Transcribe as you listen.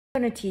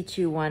I'm going to teach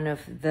you one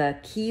of the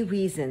key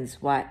reasons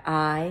why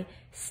I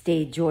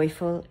stay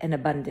joyful and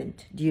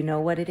abundant. Do you know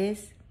what it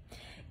is?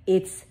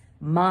 It's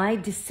my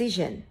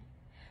decision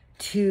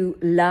to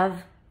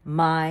love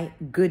my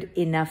good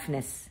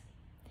enoughness.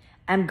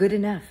 I'm good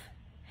enough.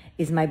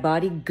 Is my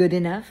body good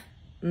enough?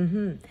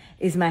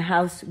 Is my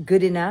house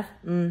good enough?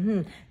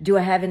 Do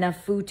I have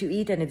enough food to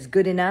eat and it's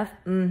good enough?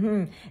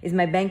 Is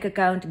my bank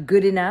account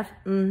good enough?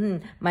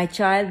 My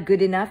child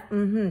good enough?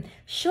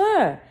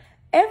 Sure,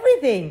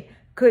 everything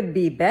could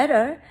be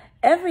better.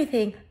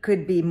 Everything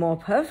could be more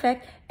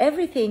perfect.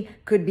 Everything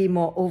could be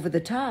more over the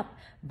top.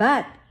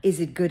 But is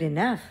it good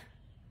enough?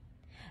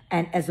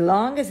 And as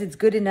long as it's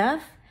good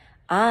enough,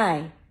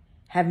 I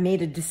have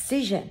made a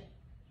decision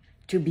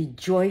to be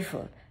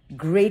joyful,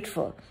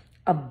 grateful,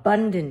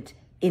 abundant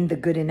in the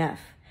good enough.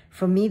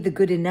 For me, the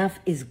good enough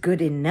is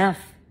good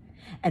enough.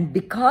 And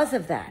because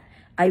of that,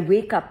 I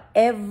wake up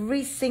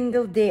every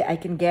single day, I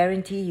can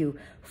guarantee you,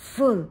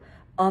 full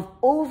of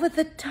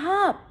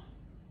over-the-top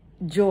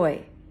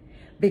joy.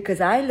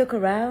 Because I look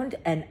around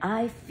and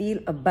I feel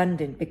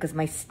abundant because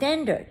my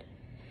standard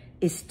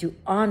is to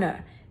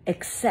honor,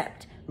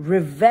 accept,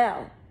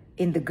 revel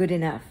in the good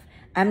enough.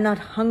 I'm not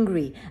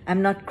hungry.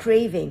 I'm not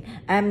craving.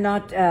 I'm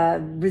not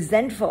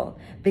resentful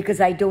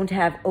because I don't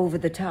have over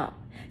the top.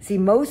 See,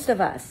 most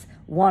of us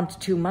want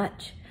too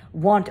much,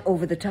 want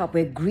over the top.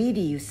 We're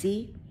greedy, you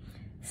see.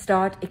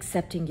 Start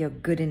accepting your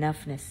good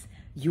enoughness.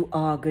 You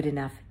are good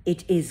enough.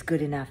 It is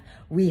good enough.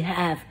 We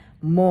have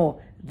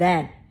more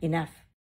than enough.